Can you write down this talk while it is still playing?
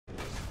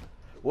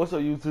What's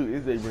up, YouTube?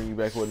 It's they bring you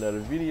back with another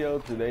video.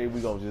 Today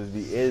we gonna just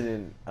be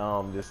editing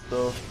this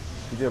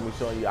stuff. You just be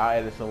showing you. I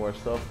added some more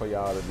stuff for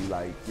y'all to be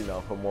like, you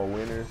know, for more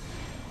winners.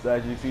 So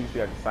as you see, we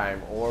got the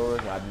same auras.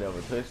 I never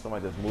touched them.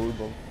 I just moved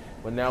them.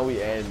 But now we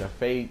adding the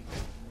fate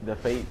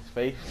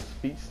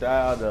feet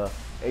style, the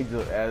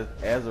Angel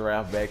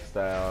Azarath back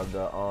style,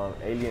 the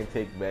Alien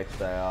Tech back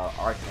style,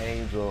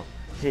 Archangel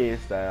head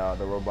style,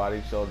 the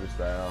robotic shoulder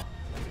style,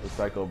 the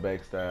Psycho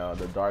back style,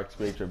 the Dark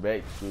Spectre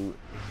back suit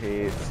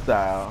head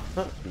style,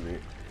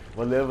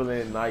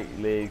 Malevolent Knight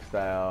leg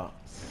style,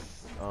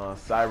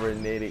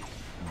 Cybernetic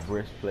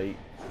breastplate,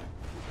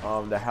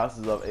 the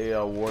Houses of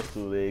El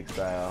Warsu leg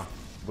style,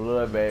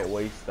 Bloodbath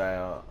waist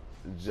style,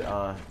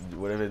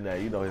 whatever his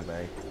name, you know his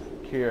name,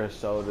 Kira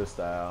shoulder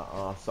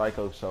style,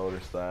 Psycho shoulder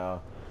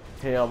style,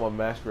 Helm of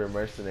Masquerade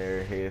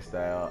Mercenary head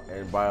style,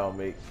 and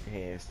Biomech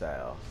hand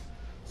style.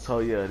 So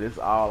yeah, this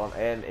all I'm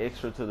adding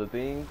extra to the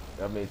thing.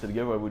 I mean, to the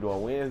giveaway we're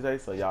doing Wednesday,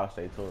 so y'all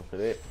stay tuned for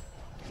that.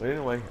 But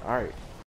anyway, all right.